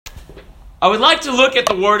I would like to look at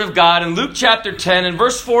the Word of God in Luke chapter 10 and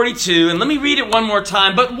verse 42, and let me read it one more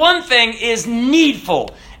time. But one thing is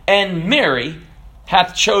needful, and Mary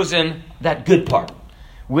hath chosen that good part,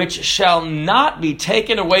 which shall not be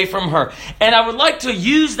taken away from her. And I would like to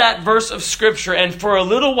use that verse of Scripture and for a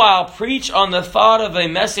little while preach on the thought of a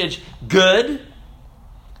message: good,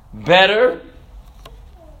 better,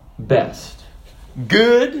 best.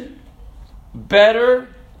 Good, better,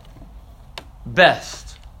 best.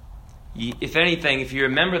 If anything, if you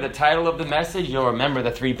remember the title of the message, you'll remember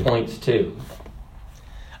the 3 points too.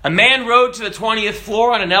 A man rode to the 20th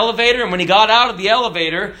floor on an elevator, and when he got out of the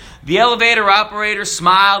elevator operator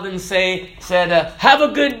smiled and said, "Have a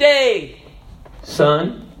good day,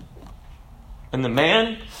 son." And the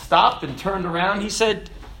man stopped and turned around. He said,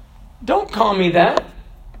 "Don't call me that.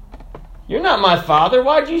 You're not my father.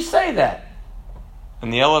 Why'd you say that?"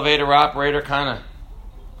 And the elevator operator kind of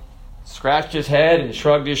scratched his head and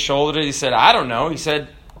shrugged his shoulders. He said, "I don't know." He said,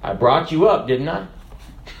 "I brought you up, didn't I?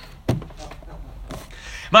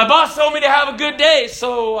 My boss told me to have a good day,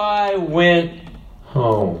 so I went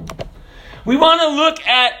home." We want to look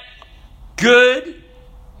at good,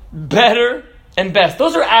 better, and best.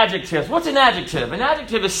 Those are adjectives. What's an adjective? An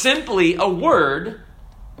adjective is simply a word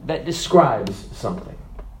that describes something.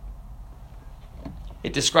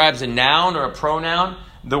 It describes a noun or a pronoun.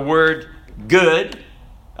 The word good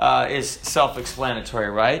is self-explanatory,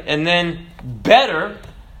 right? And then better,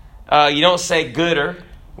 you don't say gooder.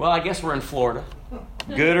 Well, I guess we're in Florida.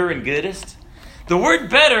 Gooder and goodest. The word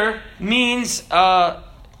better means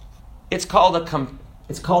it's called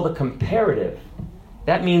a comparative.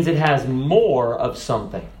 That means it has more of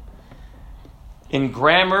something. In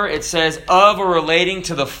grammar, it says of or relating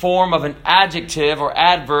to the form of an adjective or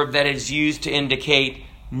adverb that is used to indicate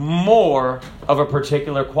more of a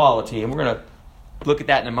particular quality. And we're going to look at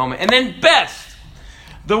that in a moment. And then best.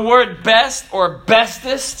 The word best or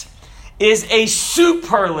bestest is a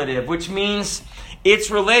superlative, which means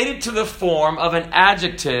it's related to the form of an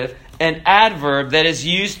adjective, an adverb that is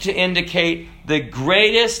used to indicate the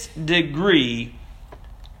greatest degree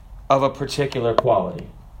of a particular quality.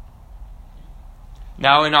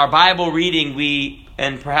 Now, in our Bible reading,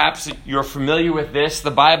 and perhaps you're familiar with this,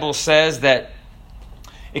 the Bible says that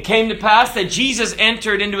it came to pass that Jesus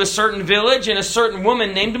entered into a certain village, and a certain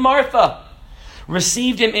woman named Martha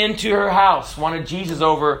received him into her house, wanted Jesus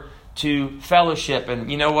over to fellowship. And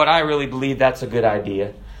you know what? I really believe that's a good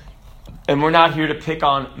idea. And we're not here to pick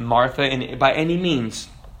on Martha by any means,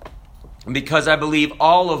 because I believe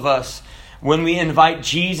all of us, when we invite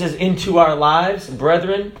Jesus into our lives,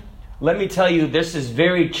 brethren, let me tell you, this is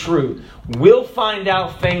very true. We'll find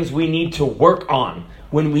out things we need to work on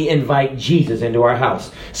when we invite Jesus into our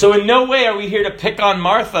house. So in no way are we here to pick on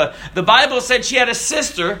Martha. The Bible said she had a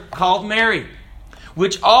sister called Mary,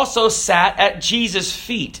 which also sat at Jesus'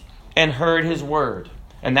 feet and heard his word.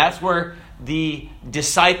 And that's where the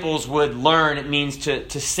disciples would learn. It means to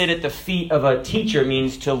sit at the feet of a teacher. It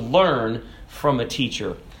means to learn from a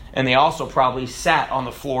teacher. And they also probably sat on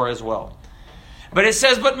the floor as well. But it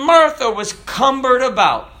says, but Martha was cumbered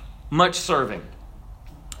about much serving,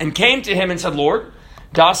 and came to him and said, Lord,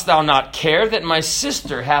 dost thou not care that my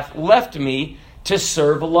sister hath left me to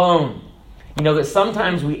serve alone? You know that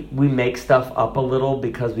sometimes we make stuff up a little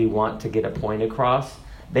because we want to get a point across.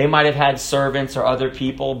 They might have had servants or other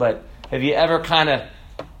people, but have you ever kind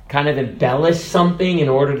of embellished something in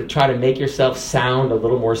order to try to make yourself sound a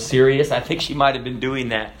little more serious? I think she might have been doing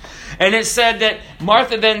that. And it said that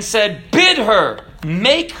Martha then said, bid her,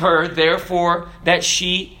 make her, therefore, that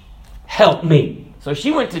she help me. So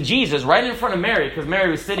she went to Jesus right in front of Mary, because Mary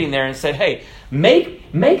was sitting there, and said, hey,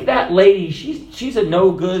 make that lady, she's a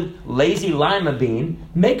no good, lazy lima bean.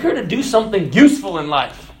 Make her to do something useful in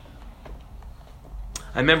life.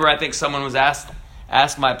 I remember, I think someone was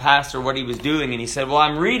asked my pastor what he was doing, and he said, well,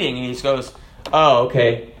 I'm reading. And he goes, oh,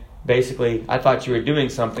 okay. Basically, I thought you were doing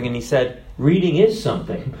something. And he said, reading is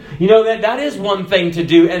something. You know, that is one thing to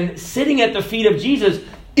do. And sitting at the feet of Jesus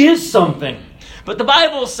is something. But the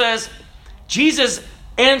Bible says, Jesus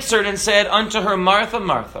answered and said unto her, Martha,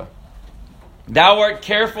 Martha, thou art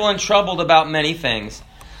careful and troubled about many things,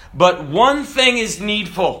 but one thing is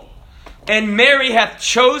needful, and Mary hath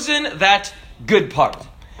chosen that good part,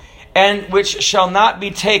 and which shall not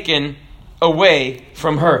be taken away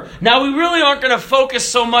from her. Now, we really aren't going to focus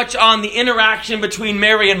so much on the interaction between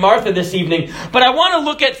Mary and Martha this evening, but I want to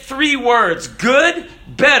look at three words: good,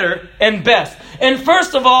 better, and best. And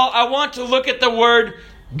first of all, I want to look at the word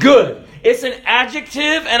good. It's an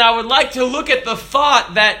adjective, and I would like to look at the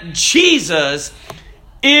thought that Jesus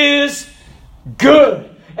is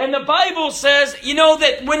good. And the Bible says, you know,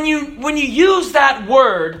 that when you use that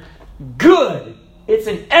word, good. It's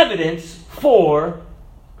an evidence for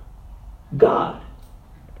God.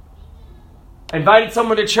 I invited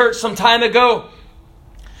someone to church some time ago,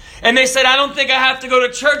 and they said, I don't think I have to go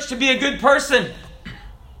to church to be a good person.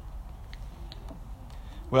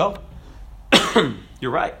 Well,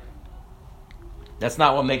 you're right. That's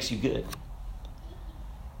not what makes you good.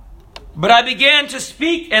 But I began to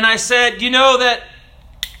speak, and I said, you know that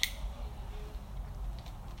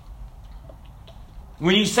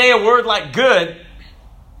when you say a word like good,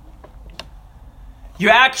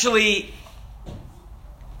 you're actually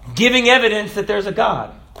giving evidence that there's a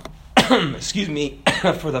God. Excuse me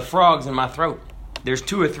for the frogs in my throat. There's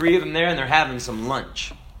 2 or 3 of them there, and they're having some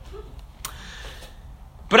lunch.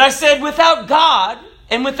 But I said, without God,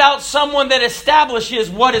 and without someone that establishes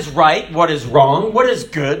what is right, what is wrong, what is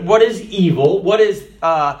good, what is evil, what is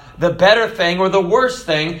the better thing or the worst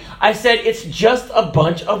thing, I said it's just a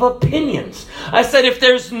bunch of opinions. I said if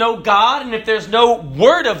there's no God and if there's no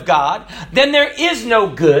Word of God, then there is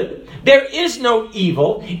no good, there is no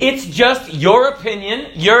evil. It's just your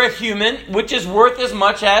opinion. You're a human, which is worth as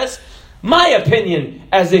much as my opinion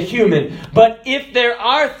as a human. But if there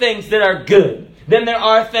are things that are good, then there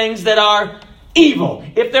are things that are evil.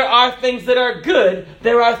 If there are things that are good,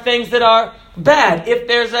 there are things that are bad. If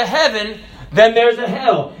there's a heaven, then there's a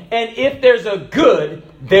hell. And if there's a good,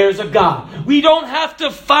 there's a God. We don't have to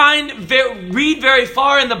read very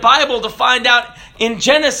far in the Bible to find out in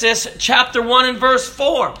Genesis chapter 1 and verse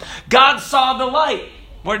 4. God saw the light.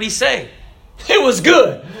 What did he say? It was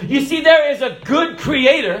good. You see, there is a good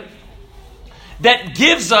creator that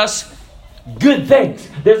gives us good things.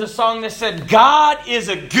 There's a song that said, God is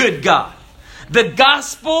a good God. The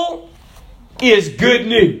gospel is good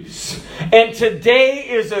news. And today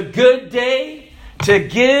is a good day to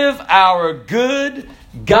give our good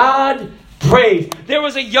God praise. There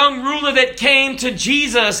was a young ruler that came to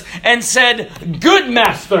Jesus and said, Good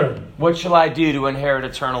master, what shall I do to inherit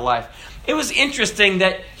eternal life? It was interesting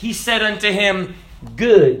that he said unto him,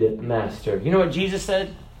 Good master. You know what Jesus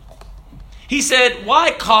said? He said,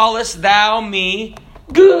 Why callest thou me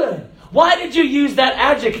good? Why did you use that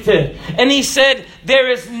adjective? And he said,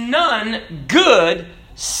 There is none good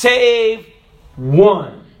save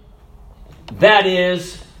one. That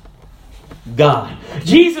is God.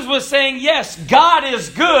 Jesus was saying, yes, God is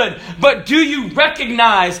good, but do you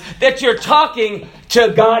recognize that you're talking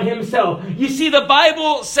to God himself? You see, the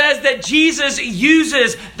Bible says that Jesus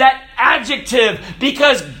uses that adjective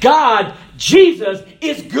because God, Jesus,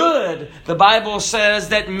 is good. The Bible says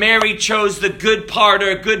that Mary chose the good part or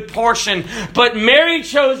a good portion, but Mary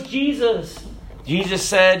chose Jesus. Jesus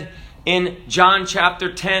said in John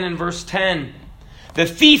chapter 10 and verse 10, The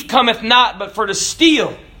thief cometh not but for to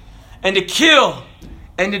steal and to kill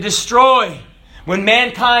and to destroy. When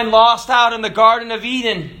mankind lost out in the Garden of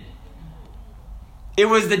Eden, it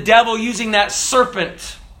was the devil using that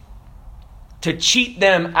serpent to cheat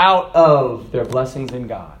them out of their blessings in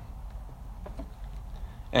God.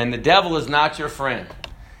 And the devil is not your friend.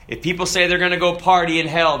 If people say they're going to go party in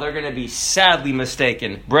hell, they're going to be sadly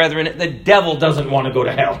mistaken. Brethren, the devil doesn't want to go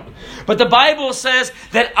to hell. But the Bible says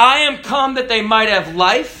that I am come that they might have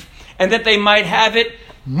life and that they might have it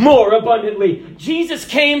more abundantly. Jesus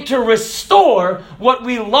came to restore what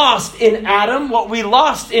we lost in Adam, what we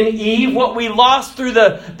lost in Eve, what we lost through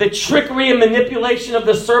the trickery and manipulation of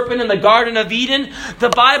the serpent in the Garden of Eden. The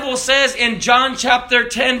Bible says in John chapter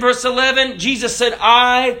 10 verse 11, Jesus said,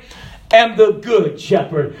 I am the good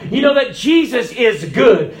shepherd. You know that Jesus is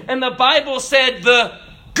good. And the Bible said the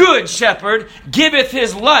good shepherd giveth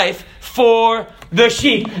his life for the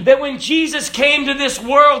sheep. That when Jesus came to this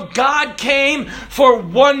world, God came for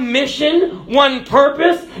one mission, one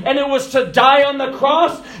purpose, and it was to die on the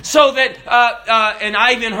cross so that, and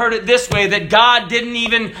I even heard it this way, that God didn't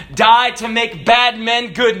even die to make bad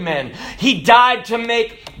men good men. He died to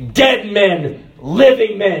make dead men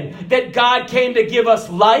living men. That God came to give us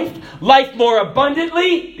life more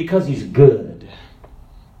abundantly, because he's good.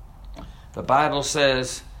 The Bible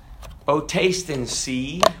says, "Oh, taste and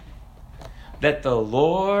see that the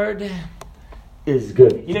Lord is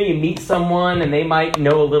good." You know, you meet someone and they might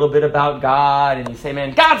know a little bit about God, and you say,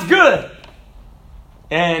 man, God's good.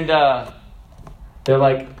 And they're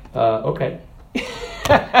like, okay.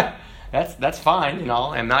 That's fine, you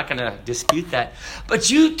know. I'm not going to dispute that.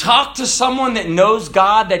 But you talk to someone that knows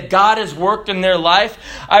God, that God has worked in their life.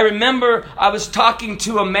 I remember I was talking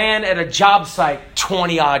to a man at a job site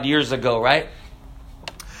 20 odd years ago, right?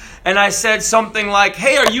 And I said something like,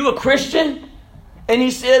 hey, are you a Christian? And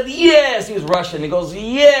he said, yes. He was Russian. He goes,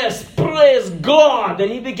 yes, praise God.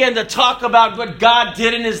 And he began to talk about what God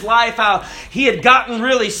did in his life, how he had gotten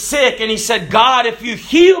really sick. And he said, God, if you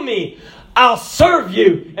heal me, I'll serve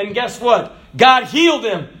you. And guess what? God healed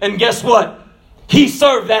him. And guess what? He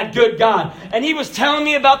served that good God. And he was telling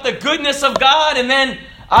me about the goodness of God. And then,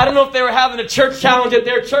 I don't know if they were having a church challenge at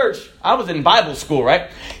their church. I was in Bible school, right?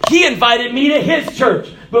 He invited me to his church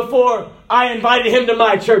before I invited him to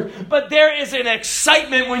my church. But there is an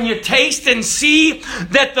excitement when you taste and see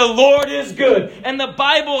that the Lord is good. And the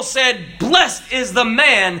Bible said, blessed is the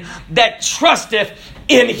man that trusteth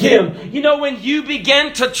in him. You know, when you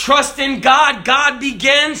begin to trust in God, God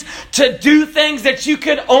begins to do things that you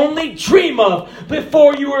could only dream of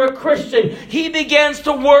before you were a Christian. He begins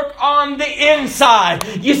to work on the inside.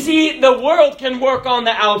 You see, the world can work on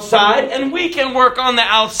the outside and we can work on the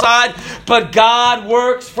outside, but God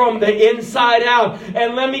works from the inside out.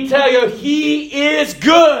 And let me tell you, He is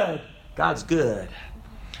good. God's good.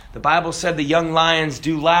 The Bible said the young lions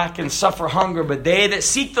do lack and suffer hunger, but they that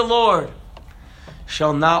seek the Lord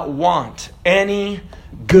shall not want any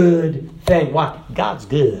good thing. Why? God's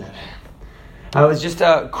good. I was just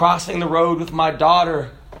crossing the road with my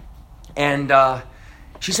daughter, and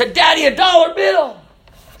she said, Daddy, $1 bill.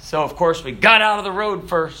 So, of course, we got out of the road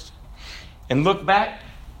first and looked back,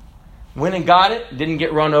 went and got it, didn't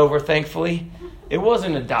get run over, thankfully. It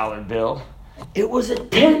wasn't a $1 bill. It was a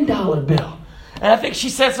 $10 bill. And I think she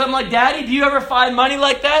said something like, Daddy, do you ever find money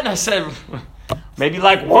like that? And I said, maybe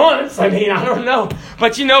like once. I don't know.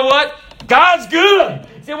 But you know what? God's good.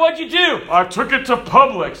 He said, what'd you do? I took it to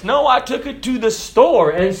Publix. No, I took it to the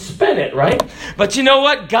store and spent it, right? But you know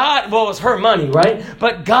what? God, well, it was her money, right?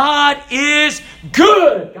 But God is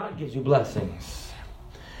good. God gives you blessings.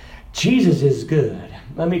 Jesus is good.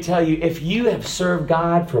 Let me tell you, if you have served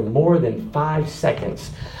God for more than 5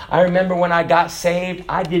 seconds, I remember when I got saved,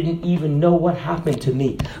 I didn't even know what happened to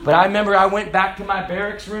me. But I remember I went back to my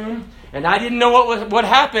barracks room, and I didn't know what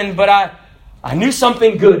happened, but I knew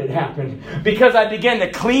something good had happened because I began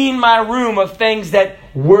to clean my room of things that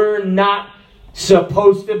were not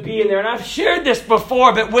supposed to be in there. And I've shared this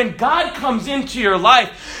before, but when God comes into your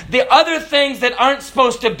life, the other things that aren't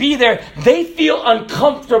supposed to be there, they feel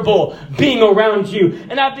uncomfortable being around you.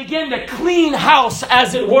 And I began to clean house,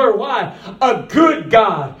 as it were. Why? A good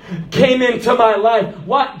God came into my life.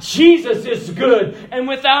 What? Jesus is good. And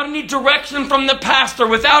without any direction from the pastor,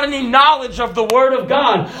 without any knowledge of the Word of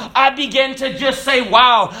God, I began to just say,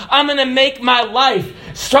 wow, I'm going to make my life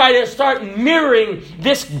try to start mirroring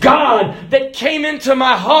this God that came into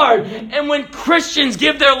my heart. And when Christians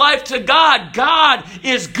give their life to God, God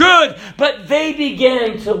is good, but they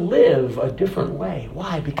began to live a different way.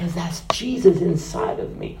 Why? Because that's Jesus inside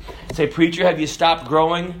of me. Say, preacher, have you stopped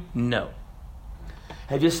growing? No.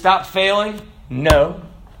 Have you stopped failing? No.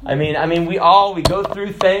 I mean, we go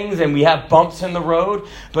through things and we have bumps in the road,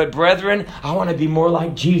 but brethren, I want to be more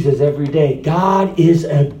like Jesus every day. God is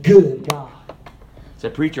a good God.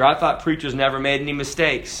 Said, preacher, I thought preachers never made any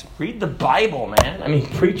mistakes. Read the Bible, man.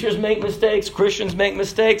 Preachers make mistakes. Christians make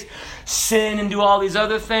mistakes. Sin and do all these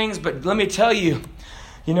other things. But let me tell you,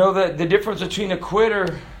 the difference between a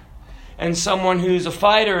quitter and someone who's a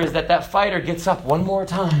fighter is that fighter gets up one more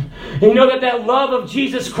time. And you know that love of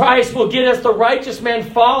Jesus Christ will get us. The righteous man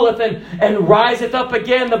falleth and riseth up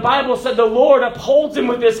again. The Bible said the Lord upholds him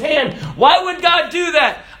with his hand. Why would God do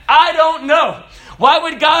that? I don't know. Why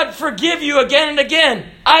would God forgive you again and again?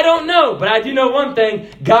 I don't know. But I do know one thing.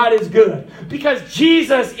 God is good. Because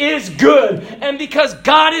Jesus is good. And because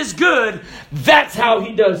God is good, that's how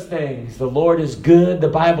He does things. The Lord is good, the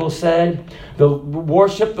Bible said.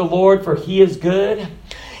 Worship the Lord, for He is good.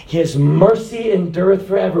 His mercy endureth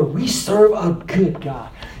forever. We serve a good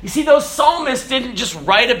God. You see, those psalmists didn't just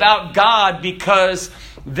write about God because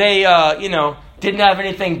they, didn't have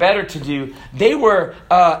anything better to do. They were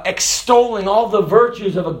extolling all the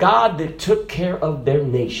virtues of a God that took care of their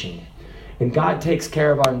nation. And God takes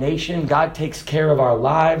care of our nation. God takes care of our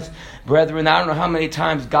lives. Brethren, I don't know how many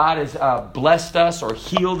times God has blessed us or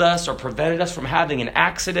healed us or prevented us from having an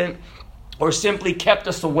accident or simply kept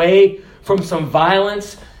us away from some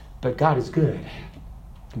violence. But God is good.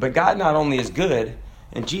 But God not only is good,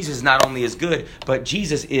 and Jesus not only is good, but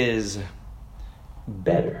Jesus is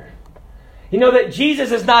better. You know that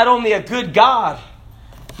Jesus is not only a good God,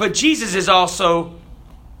 but Jesus is also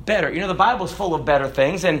better. The Bible's full of better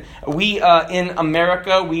things. And we, in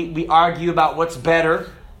America, we argue about what's better.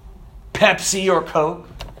 Pepsi or Coke.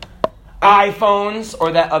 iPhones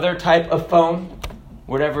or that other type of phone.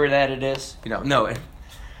 Whatever that it is. No.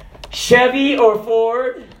 Chevy or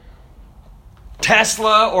Ford.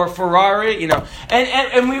 Tesla or Ferrari,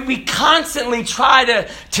 and we constantly try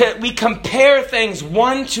we compare things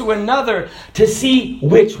one to another to see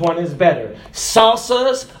which one is better.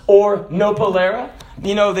 Salsas or Nopalera,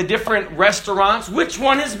 the different restaurants, which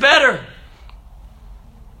one is better?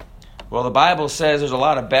 Well, the Bible says there's a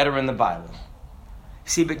lot of better in the Bible.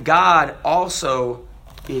 See, but God also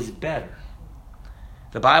is better.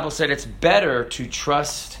 The Bible said it's better to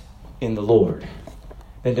trust in the Lord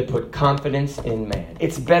than to put confidence in man.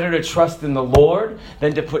 It's better to trust in the Lord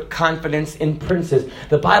than to put confidence in princes.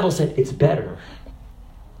 The Bible said it's better.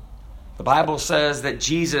 The Bible says that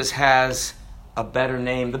Jesus has a better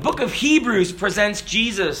name. The book of Hebrews presents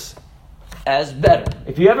Jesus as better.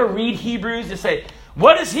 If you ever read Hebrews, you say,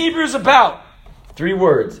 what is Hebrews about? 3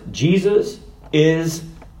 words. Jesus is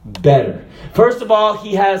better. First of all,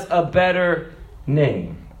 he has a better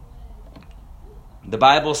name. The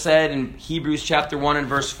Bible said in Hebrews chapter 1 and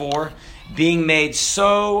verse 4, being made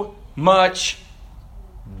so much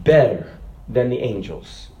better than the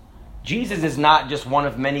angels. Jesus is not just one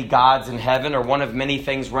of many gods in heaven or one of many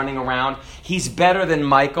things running around. He's better than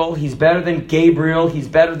Michael. He's better than Gabriel. He's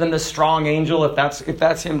better than the strong angel, if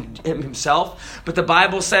that's him himself. But the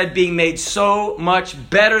Bible said being made so much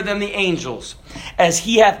better than the angels, as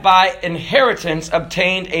he hath by inheritance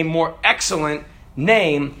obtained a more excellent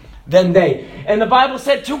name than they. And the Bible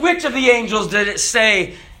said, to which of the angels did it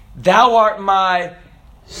say, thou art my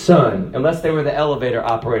son? Unless they were the elevator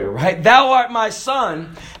operator, right? Thou art my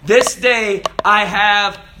son. This day I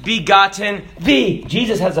have begotten thee.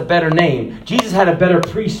 Jesus has a better name. Jesus had a better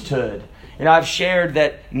priesthood. And I've shared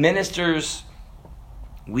that ministers,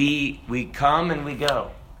 we come and we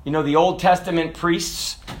go. The Old Testament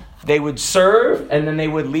priests, they would serve and then they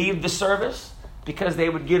would leave the service because they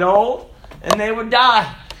would get old and they would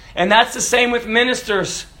die. And that's the same with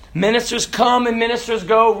ministers. Ministers come and ministers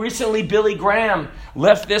go. Recently, Billy Graham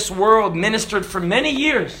left this world, ministered for many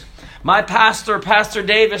years. My pastor, Pastor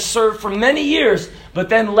Davis, served for many years, but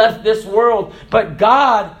then left this world. But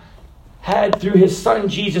God had, through his son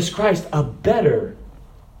Jesus Christ, a better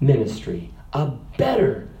ministry, a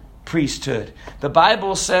better priesthood. The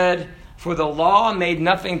Bible said, for the law made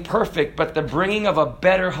nothing perfect, but the bringing of a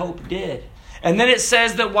better hope did. And then it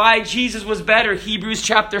says that why Jesus was better, Hebrews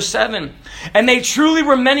chapter 7. And they truly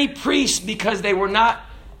were many priests because they were not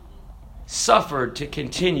suffered to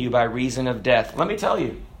continue by reason of death. Let me tell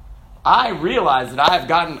you, I realize that I have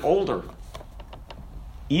gotten older,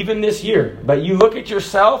 even this year. But you look at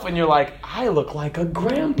yourself and you're like, I look like a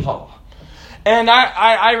grandpa. And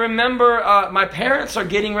I remember my parents are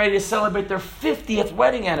getting ready to celebrate their 50th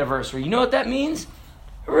wedding anniversary. You know what that means?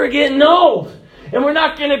 We're getting old. And we're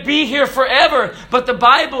not going to be here forever. But the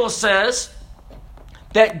Bible says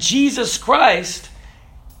that Jesus Christ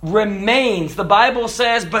remains. The Bible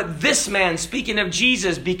says, but this man, speaking of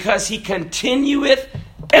Jesus, because he continueth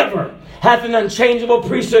ever, hath an unchangeable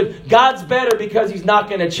priesthood. God's better because he's not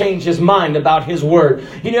going to change his mind about his word.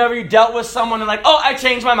 Ever you dealt with someone and like, I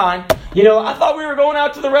changed my mind. I thought we were going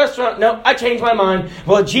out to the restaurant. No, I changed my mind.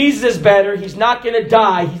 Well, Jesus is better. He's not going to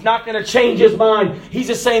die. He's not going to change his mind. He's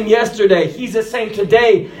the same yesterday. He's the same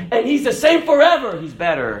today. And he's the same forever. He's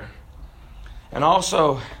better. And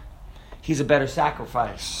also, he's a better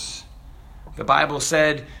sacrifice. The Bible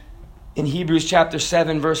said in Hebrews chapter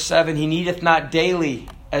 7, verse 7, he needeth not daily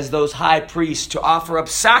as those high priests to offer up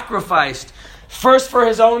sacrifice first for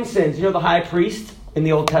his own sins. The high priest in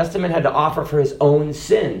the Old Testament had to offer for his own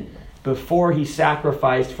sin before he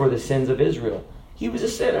sacrificed for the sins of Israel. He was a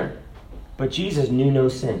sinner, but Jesus knew no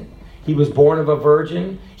sin. He was born of a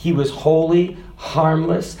virgin. He was holy,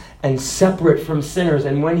 harmless, and separate from sinners.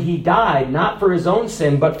 And when he died, not for his own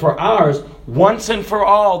sin, but for ours, once and for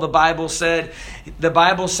all, the Bible said,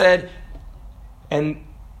 and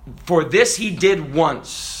for this he did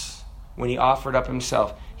once when he offered up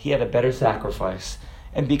himself. He had a better sacrifice.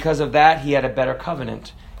 And because of that, he had a better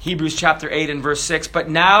covenant. Hebrews chapter 8 and verse 6, but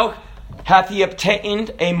now hath he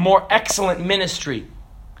obtained a more excellent ministry,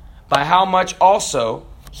 by how much also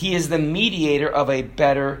he is the mediator of a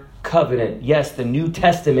better covenant. Yes, the New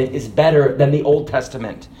Testament is better than the Old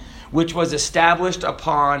Testament, which was established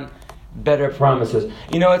upon better promises.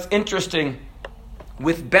 It's interesting.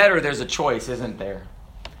 With better, there's a choice, isn't there?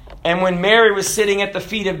 And when Mary was sitting at the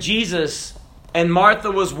feet of Jesus and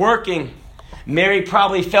Martha was working, Mary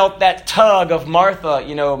probably felt that tug of Martha,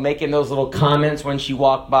 making those little comments when she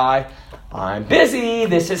walked by. I'm busy.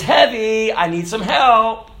 This is heavy. I need some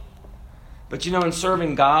help. But in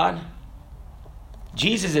serving God,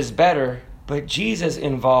 Jesus is better, but Jesus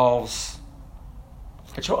involves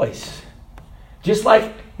a choice. Just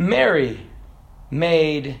like Mary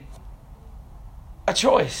made a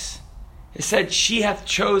choice. It said, she hath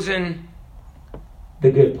chosen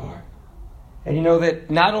the good part. And you know that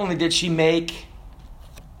not only did she make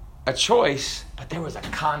a choice, but there was a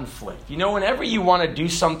conflict. You know, whenever you want to do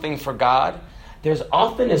something for God, there's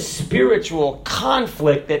often a spiritual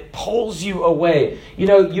conflict that pulls you away. You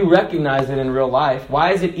know, you recognize it in real life.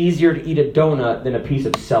 Why is it easier to eat a donut than a piece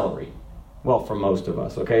of celery? Well, for most of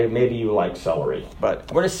us, okay? Maybe you like celery,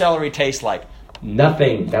 but what does celery taste like?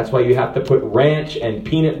 Nothing. That's why you have to put ranch and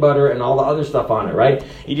peanut butter and all the other stuff on it, right?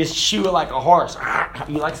 You just chew it like a horse.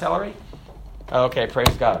 You like celery? Okay,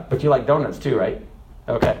 praise God. But you like donuts too, right?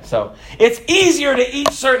 Okay, so it's easier to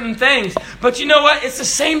eat certain things. But you know what? It's the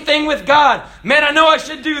same thing with God. Man, I know I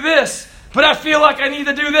should do this, but I feel like I need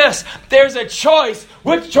to do this. There's a choice.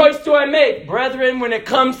 Which choice do I make? Brethren, when it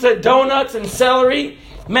comes to donuts and celery,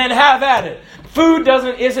 man, have at it. Food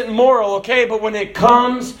isn't moral, okay? But when it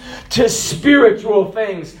comes to spiritual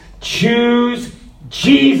things, choose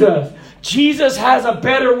Jesus. Jesus has a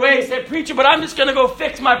better way. Say, preacher, but I'm just going to go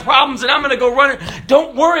fix my problems and I'm going to go run it.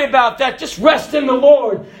 Don't worry about that. Just rest in the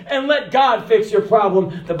Lord and let God fix your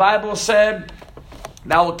problem. The Bible said,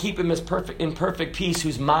 thou will keep him in perfect peace,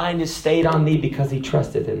 whose mind is stayed on thee because he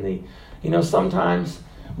trusteth in thee. You know, sometimes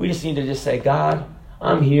we just need to just say, God,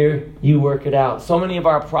 I'm here. You work it out. So many of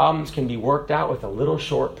our problems can be worked out with a little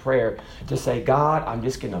short prayer to say, God, I'm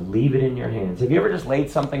just going to leave it in your hands. Have you ever just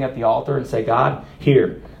laid something at the altar and say, God,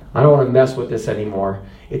 here, I don't want to mess with this anymore.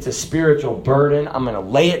 It's a spiritual burden. I'm going to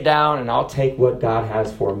lay it down and I'll take what God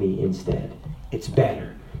has for me instead. It's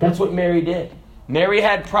better. That's what Mary did. Mary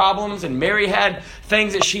had problems and Mary had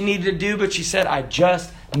things that she needed to do, but she said, I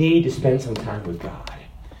just need to spend some time with God.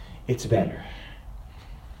 It's better.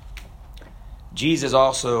 Jesus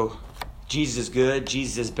is good,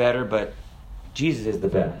 Jesus is better, but Jesus is the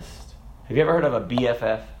best. Have you ever heard of a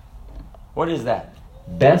BFF? What is that?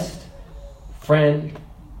 Best friend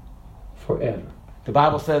forever. The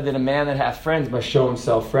Bible said that a man that hath friends must show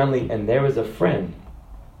himself friendly, and there is a friend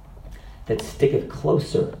that sticketh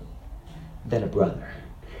closer than a brother.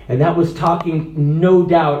 And that was talking, no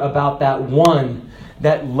doubt, about that one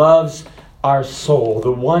that loves our soul,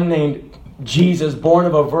 the one named Jesus, born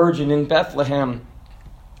of a virgin in Bethlehem.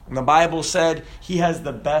 And the Bible said he has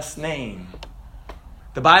the best name.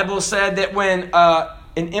 The Bible said that when an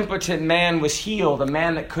impotent man was healed, a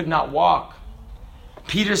man that could not walk,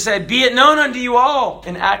 Peter said, be it known unto you all,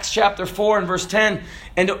 in Acts chapter 4 and verse 10,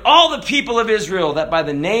 and to all the people of Israel, that by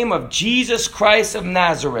the name of Jesus Christ of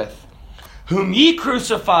Nazareth, whom ye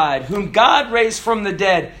crucified, whom God raised from the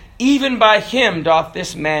dead, even by him doth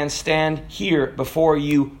this man stand here before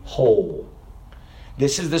you whole.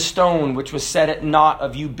 This is the stone which was set at naught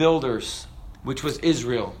of you builders, which was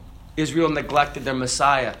Israel. Israel neglected their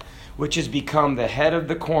Messiah, which has become the head of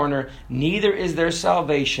the corner. Neither is there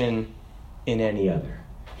salvation in any other.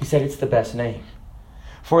 He said it's the best name.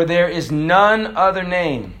 For there is none other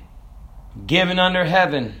name given under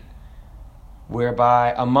heaven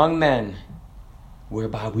whereby among men,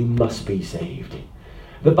 whereby we must be saved.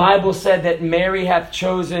 The Bible said that Mary hath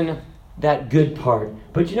chosen that good part.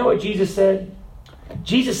 But you know what Jesus said?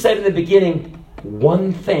 Jesus said in the beginning,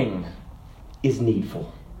 one thing is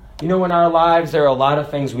needful. You know, in our lives, there are a lot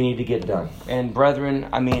of things we need to get done. And brethren,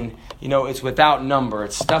 I mean, you know, it's without number.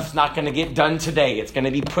 Stuff's not going to get done today. It's going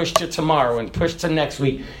to be pushed to tomorrow and pushed to next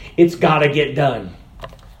week. It's got to get done.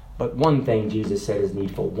 But one thing Jesus said is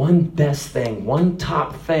needful. One best thing. One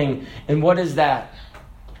top thing. And what is that?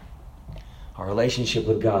 Our relationship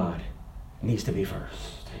with God needs to be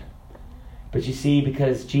first. But you see,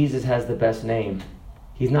 because Jesus has the best name,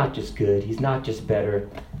 he's not just good. He's not just better.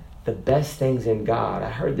 The best things in God.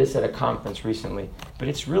 I heard this at a conference recently, but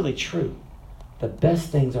it's really true. The best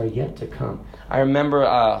things are yet to come. I remember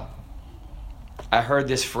I heard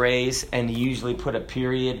this phrase, and he usually put a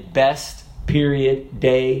period, best, period,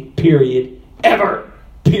 day, period, ever,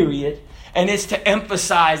 period. And it's to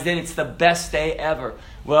emphasize that it's the best day ever.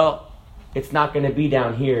 Well, it's not going to be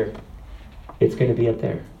down here. It's going to be up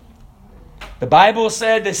there. The Bible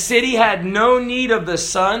said the city had no need of the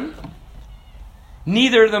sun,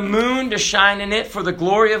 neither the moon to shine in it, for the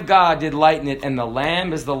glory of God did lighten it, and the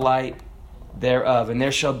Lamb is the light thereof. And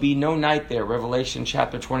there shall be no night there. Revelation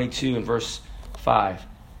chapter 22 and verse 5.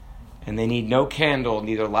 And they need no candle,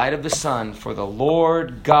 neither light of the sun, for the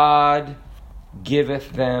Lord God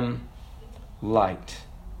giveth them light.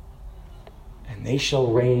 And they shall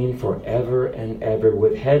reign forever and ever,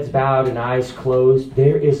 with heads bowed and eyes closed.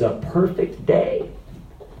 There is a perfect day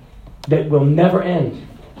that will never end.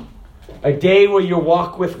 A day where you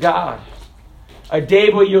walk with God. A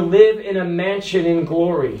day where you live in a mansion in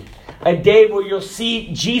glory. A day where you'll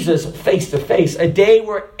see Jesus face to face. A day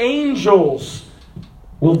where angels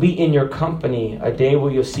will be in your company, a day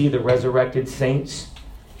where you'll see the resurrected saints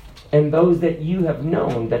and those that you have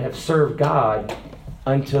known that have served God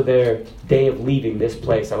until their day of leaving this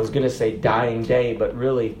place. I was going to say dying day, but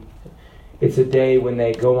really it's a day when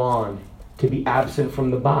they go on. To be absent from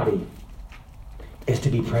the body is to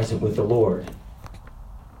be present with the Lord.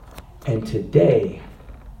 And today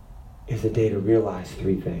is a day to realize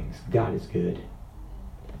three things. God is good.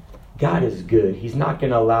 God is good. He's not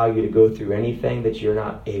going to allow you to go through anything that you're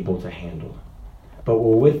not able to handle. But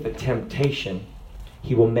with the temptation,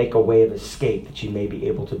 He will make a way of escape that you may be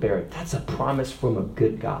able to bear it. That's a promise from a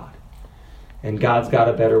good God. And God's got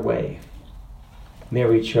a better way.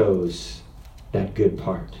 Mary chose that good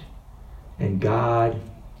part. And God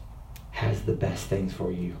has the best things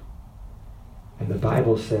for you. And the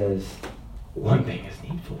Bible says one thing is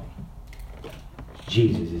needful.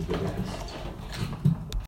 Jesus is the best.